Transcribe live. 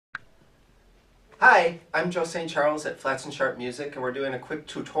Hi, I'm Joe St. Charles at Flats and Sharpe Music, and we're doing a quick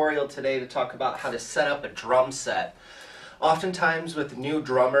tutorial today to talk about how to set up a drum set. Oftentimes with new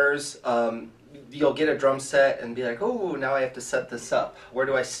drummers, you'll get a drum set and be like, oh, now I have to set this up. Where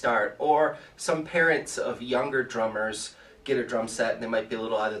do I start? Or some parents of younger drummers get a drum set and they might be a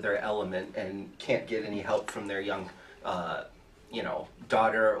little out of their element and can't get any help from their young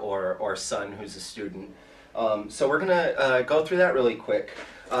daughter or son who's a student. So we're going to go through that really quick.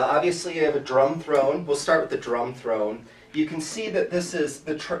 Obviously you have a drum throne. We'll start with the drum throne. You can see that this is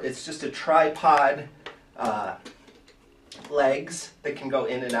it's just a tripod legs that can go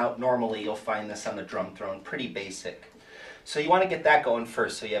in and out. Normally you'll find this on the drum throne, pretty basic. So you want to get that going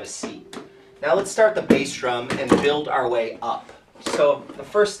first so you have a seat. Now let's start the bass drum and build our way up. So the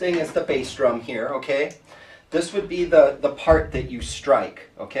first thing is the bass drum here, okay? This would be the part that you strike,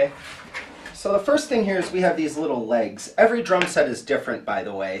 okay? So the first thing here is we have these little legs. Every drum set is different, by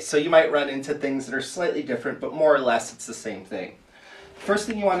the way, so you might run into things that are slightly different, but more or less it's the same thing. First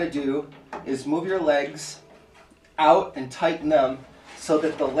thing you want to do is move your legs out and tighten them so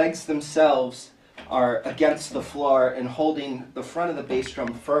that the legs themselves are against the floor and holding the front of the bass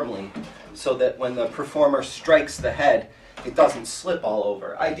drum firmly so that when the performer strikes the head, it doesn't slip all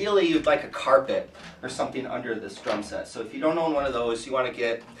over. Ideally, you'd like a carpet or something under this drum set. So if you don't own one of those, you want to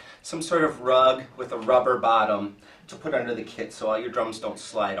get some sort of rug with a rubber bottom to put under the kit so all your drums don't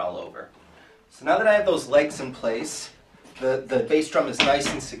slide all over. So now that I have those legs in place, the bass drum is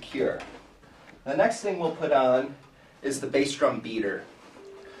nice and secure. The next thing we'll put on is the bass drum beater.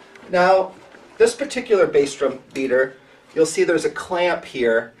 Now, this particular bass drum beater, you'll see there's a clamp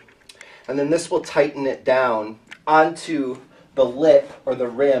here, and then this will tighten it down onto the lip or the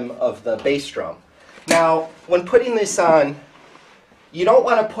rim of the bass drum. Now, when putting this on, you don't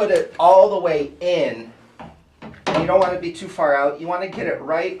want to put it all the way in, and you don't want to be too far out. You want to get it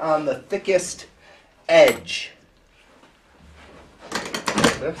right on the thickest edge.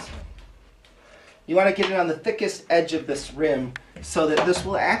 Like this. You want to get it on the thickest edge of this rim so that this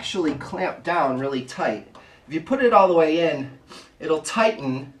will actually clamp down really tight. If you put it all the way in, it'll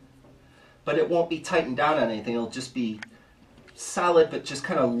tighten, but it won't be tightened down on anything. It'll just be solid but just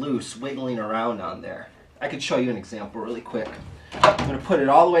kind of loose, wiggling around on there. I could show you an example really quick. I'm going to put it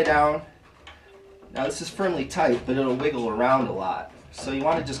all the way down. Now this is firmly tight, but it'll wiggle around a lot. So you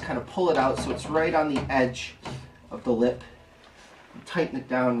want to just kind of pull it out so it's right on the edge of the lip. And tighten it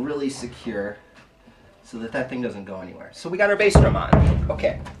down really secure so that that thing doesn't go anywhere. So we got our bass drum on.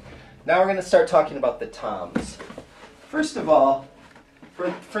 Okay, now we're going to start talking about the toms. First of all,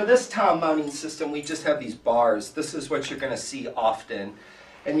 for this tom mounting system, we just have these bars. This is what you're going to see often.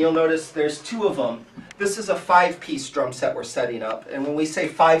 And you'll notice there's two of them. This is a 5-piece drum set we're setting up. And when we say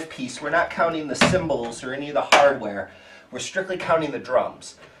 5-piece, we're not counting the cymbals or any of the hardware. We're strictly counting the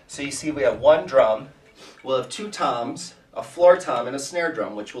drums. So you see we have one drum. We'll have two toms, a floor tom, and a snare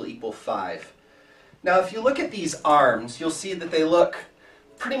drum, which will equal 5. Now if you look at these arms, you'll see that they look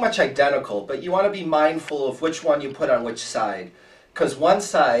pretty much identical, but you want to be mindful of which one you put on which side. Because one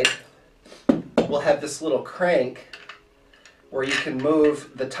side will have this little crank where you can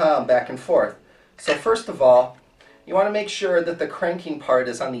move the tom back and forth. So first of all, you want to make sure that the cranking part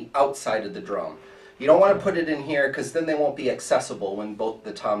is on the outside of the drum. You don't want to put it in here because then they won't be accessible when both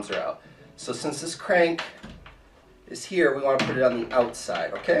the toms are out. So since this crank is here, we want to put it on the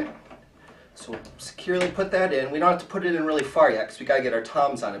outside, okay? So we'll securely put that in. We don't have to put it in really far yet because we got to get our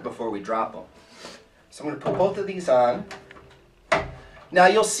toms on it before we drop them. So I'm going to put both of these on. Now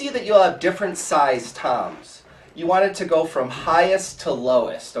you'll see that you'll have different size toms. You want it to go from highest to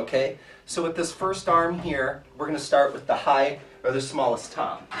lowest, okay? So with this first arm here, we're going to start with the high or the smallest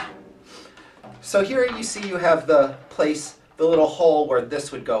tom. So here you see you have the little hole where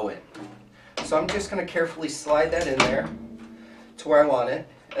this would go in. So I'm just going to carefully slide that in there to where I want it,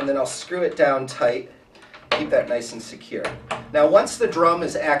 and then I'll screw it down tight, keep that nice and secure. Now once the drum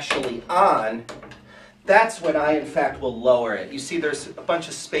is actually on, that's when I in fact will lower it. You see there's a bunch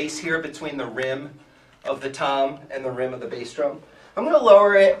of space here between the rim of the tom and the rim of the bass drum. I'm going to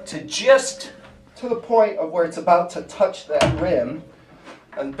lower it to just to the point of where it's about to touch that rim,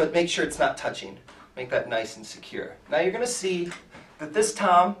 but make sure it's not touching. Make that nice and secure. Now you're going to see that this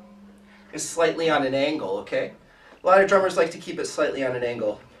tom is slightly on an angle, okay? A lot of drummers like to keep it slightly on an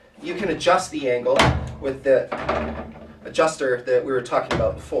angle. You can adjust the angle with the adjuster that we were talking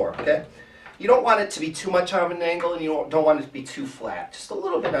about before, okay? You don't want it to be too much on an angle, and you don't want it to be too flat. Just a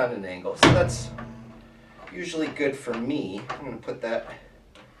little bit on an angle. So that's usually good for me. I'm going to put that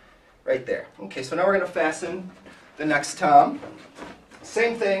right there. Okay, so now we're going to fasten the next tom.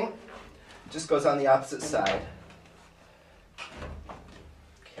 Same thing, just goes on the opposite side.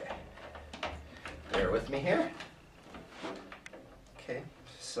 Okay. Bear with me here. Okay,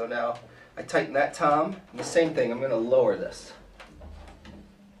 so now I tighten that tom. And the same thing, I'm going to lower this.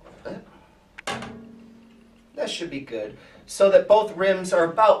 That should be good. So that both rims are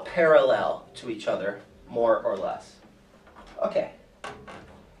about parallel to each other, more or less. Okay.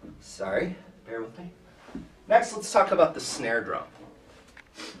 Sorry, bear with me. Next, let's talk about the snare drum.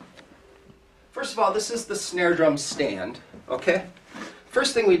 First of all, this is the snare drum stand, okay?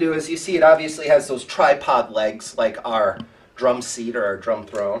 First thing we do is, you see it obviously has those tripod legs like our drum seat or our drum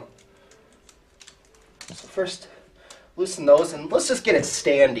throne. So first, loosen those, and let's just get it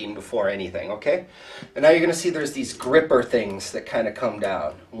standing before anything, okay? And now you're going to see there's these gripper things that kind of come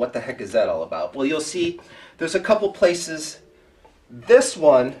down. What the heck is that all about? Well, you'll see there's a couple places. This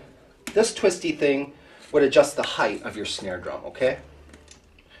one, this twisty thing, would adjust the height of your snare drum, okay?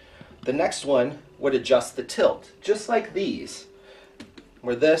 The next one would adjust the tilt, just like these,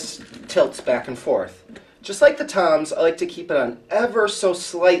 where this tilts back and forth. Just like the toms, I like to keep it on ever so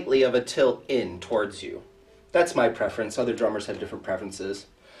slightly of a tilt in towards you. That's my preference. Other drummers have different preferences.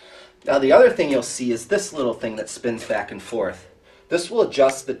 Now the other thing you'll see is this little thing that spins back and forth. This will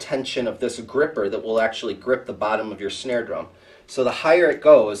adjust the tension of this gripper that will actually grip the bottom of your snare drum. So the higher it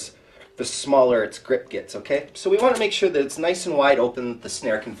goes, the smaller its grip gets, okay? So we want to make sure that it's nice and wide open that the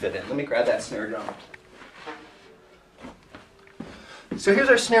snare can fit in. Let me grab that snare drum. So here's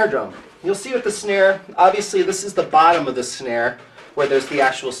our snare drum. You'll see with the snare, obviously this is the bottom of the snare where there's the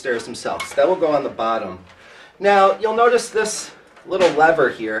actual snares themselves. That will go on the bottom. Now you'll notice this little lever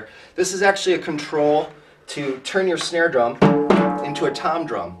here. This is actually a control to turn your snare drum into a tom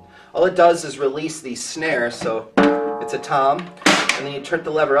drum. All it does is release these snares, so it's a tom, and then you turn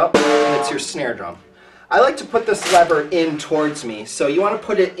the lever up and it's your snare drum. I like to put this lever in towards me, so you want to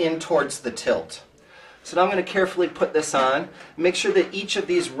put it in towards the tilt. So now I'm going to carefully put this on. Make sure that each of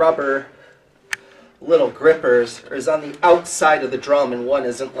these rubber little grippers is on the outside of the drum and one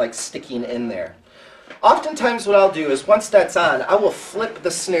isn't like sticking in there. Oftentimes what I'll do is once that's on, I will flip the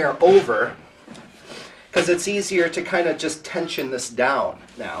snare over because it's easier to kind of just tension this down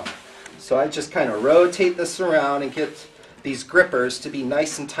now. So I just kind of rotate this around and get these grippers to be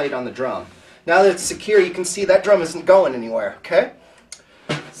nice and tight on the drum. Now that it's secure, you can see that drum isn't going anywhere, okay?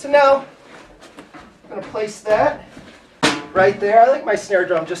 So now I'm going to place that right there. I like my snare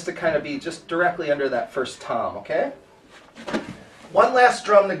drum just to kind of be just directly under that first tom, okay? One last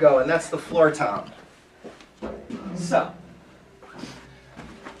drum to go, and that's the floor tom. So,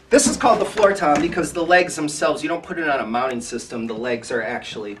 this is called the floor tom because the legs themselves, you don't put it on a mounting system. The legs are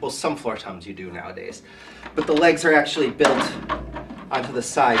actually, well, some floor toms you do nowadays, but the legs are actually built onto the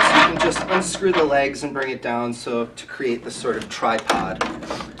side. So you can just unscrew the legs and bring it down so to create this sort of tripod.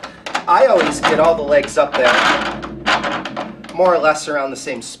 I always get all the legs up there, more or less around the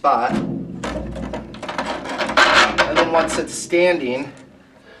same spot. And then once it's standing,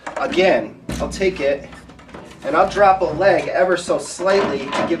 again, I'll take it and I'll drop a leg ever so slightly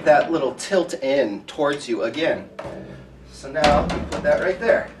to give that little tilt in towards you again. So now, put that right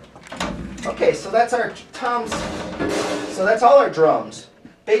there. Okay, so that's our toms. So that's all our drums.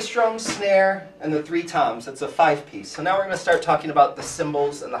 Bass drum, snare, and the 3 toms. That's a 5-piece. So now we're going to start talking about the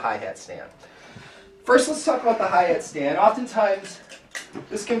cymbals and the hi-hat stand. First, let's talk about the hi-hat stand. Oftentimes,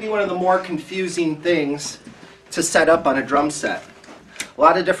 this can be one of the more confusing things to set up on a drum set. A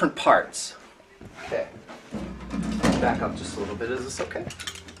lot of different parts. Okay. Back up just a little bit. Is this okay?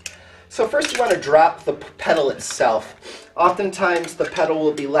 So first you want to drop the pedal itself. Oftentimes the pedal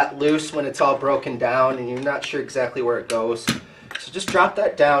will be let loose when it's all broken down and you're not sure exactly where it goes. So just drop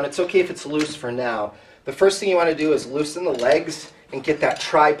that down. It's okay if it's loose for now. The first thing you want to do is loosen the legs and get that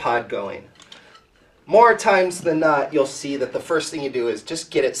tripod going. More times than not, you'll see that the first thing you do is just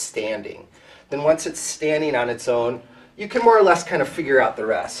get it standing. Then once it's standing on its own, you can more or less kind of figure out the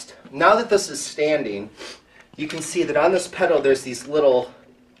rest. Now that this is standing, you can see that on this pedal there's these little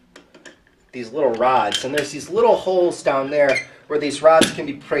rods, and there's these little holes down there where these rods can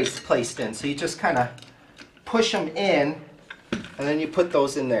be placed in. So you just kind of push them in, and then you put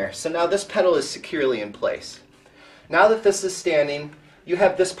those in there. So now this pedal is securely in place. Now that this is standing, you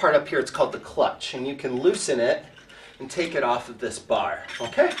have this part up here, it's called the clutch, and you can loosen it and take it off of this bar,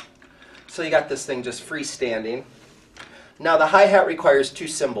 okay? So you got this thing just freestanding. Now the hi-hat requires 2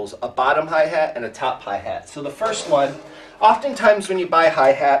 cymbals, a bottom hi-hat and a top hi-hat. So the first one, oftentimes when you buy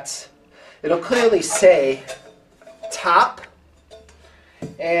hi-hats, it'll clearly say top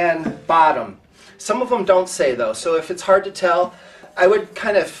and bottom. Some of them don't say though, so if it's hard to tell, I would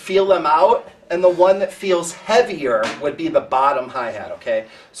kind of feel them out, and the one that feels heavier would be the bottom hi-hat, okay?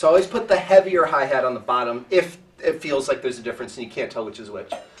 So always put the heavier hi-hat on the bottom if it feels like there's a difference and you can't tell which is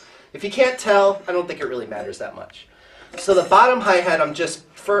which. If you can't tell, I don't think it really matters that much. So the bottom hi-hat I'm just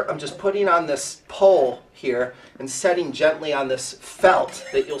putting on this pole here and setting gently on this felt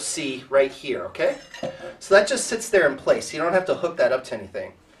that you'll see right here, okay? So that just sits there in place. You don't have to hook that up to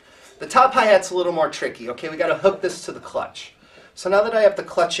anything. The top hi-hat's a little more tricky, okay? We got to hook this to the clutch. So now that I have the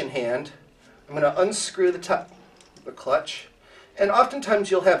clutch in hand, I'm going to unscrew the clutch. And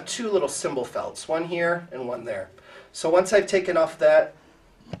oftentimes you'll have two little cymbal felts, one here and one there. So once I've taken off that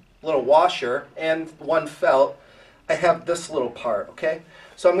little washer and one felt, I have this little part, okay?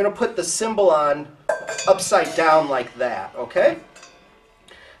 So I'm going to put the cymbal on upside down like that, okay?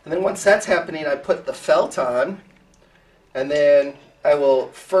 And then once that's happening, I put the felt on, and then I will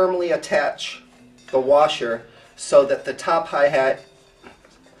firmly attach the washer so that the top hi-hat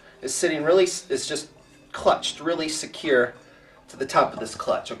is sitting really, is just clutched, really secure to the top of this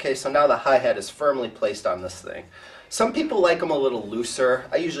clutch, okay? So now the hi-hat is firmly placed on this thing. Some people like them a little looser.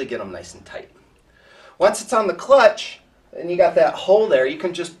 I usually get them nice and tight. Once it's on the clutch, and you got that hole there, you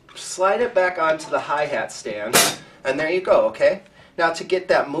can just slide it back onto the hi-hat stand, and there you go, okay? Now to get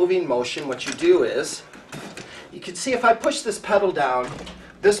that moving motion, what you do is, you can see if I push this pedal down,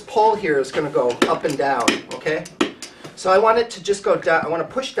 this pole here is going to go up and down, okay? So I want it to just go down, I want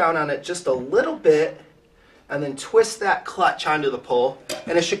to push down on it just a little bit, and then twist that clutch onto the pole,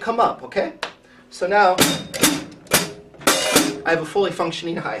 and it should come up, okay? So now, I have a fully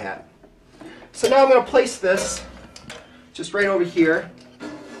functioning hi-hat. So now I'm going to place this just right over here.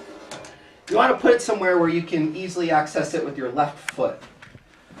 You want to put it somewhere where you can easily access it with your left foot.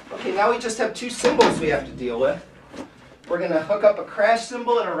 Okay, now we just have two cymbals we have to deal with. We're going to hook up a crash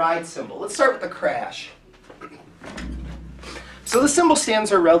cymbal and a ride cymbal. Let's start with the crash. So the cymbal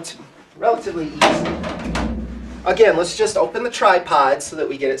stands are relatively easy. Again, let's just open the tripod so that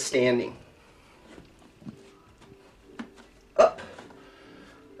we get it standing. Up.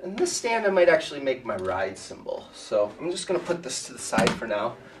 And this stand I might actually make my ride cymbal. So I'm just going to put this to the side for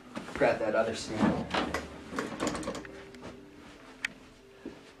now. Grab that other stand.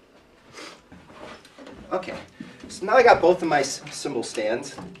 Okay, so now I got both of my cymbal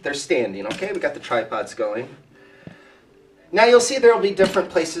stands. They're standing, okay? We got the tripods going. Now you'll see there will be different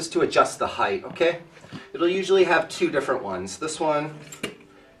places to adjust the height, okay? It'll usually have two different ones. This one,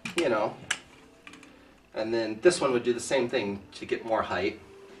 you know, and then this one would do the same thing to get more height.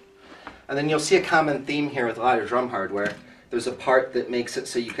 And then you'll see a common theme here with a lot of drum hardware. There's a part that makes it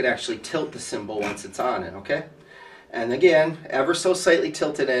so you could actually tilt the cymbal once it's on it, okay? And again, ever so slightly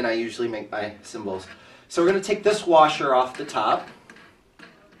tilted in, I usually make my cymbals. So we're going to take this washer off the top.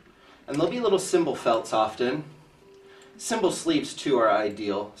 And there'll be little cymbal felts often. Cymbal sleeves too are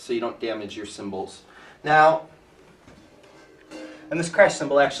ideal, so you don't damage your cymbals. Now, and this crash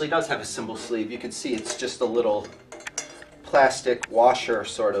cymbal actually does have a cymbal sleeve. You can see it's just a little plastic washer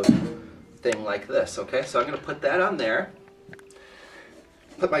sort of thing like this, okay? So I'm going to put that on there.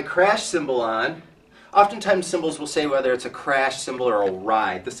 Put my crash cymbal on. Oftentimes cymbals will say whether it's a crash cymbal or a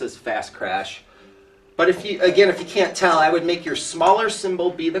ride. This is fast crash. But if you can't tell, I would make your smaller cymbal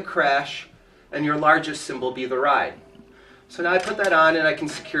be the crash and your largest cymbal be the ride. So now I put that on and I can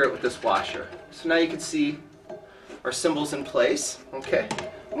secure it with this washer. So now you can see our cymbal's in place. Okay,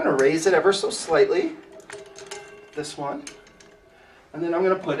 I'm going to raise it ever so slightly, this one, and then I'm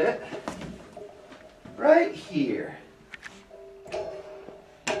going to put it right here.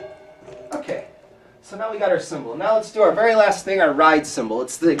 Okay, so now we got our cymbal. Now let's do our very last thing, our ride cymbal.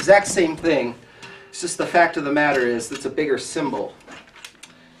 It's the exact same thing. It's just the fact of the matter is it's a bigger cymbal.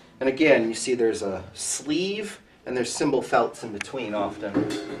 And again, you see there's a sleeve and there's cymbal felts in between often.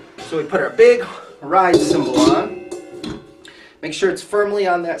 So we put our big ride cymbal on. Make sure it's firmly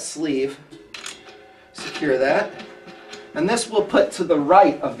on that sleeve. Secure that. And this we'll put to the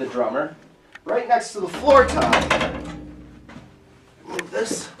right of the drummer, right next to the floor tom. Move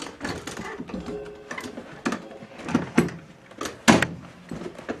this.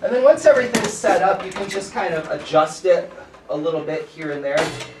 And then once everything's set up, you can just kind of adjust it a little bit here and there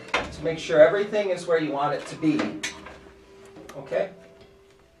to make sure everything is where you want it to be. Okay?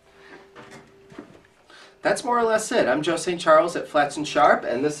 That's more or less it. I'm Joe St. Charles at Flats and Sharpe,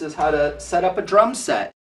 and this is how to set up a drum set.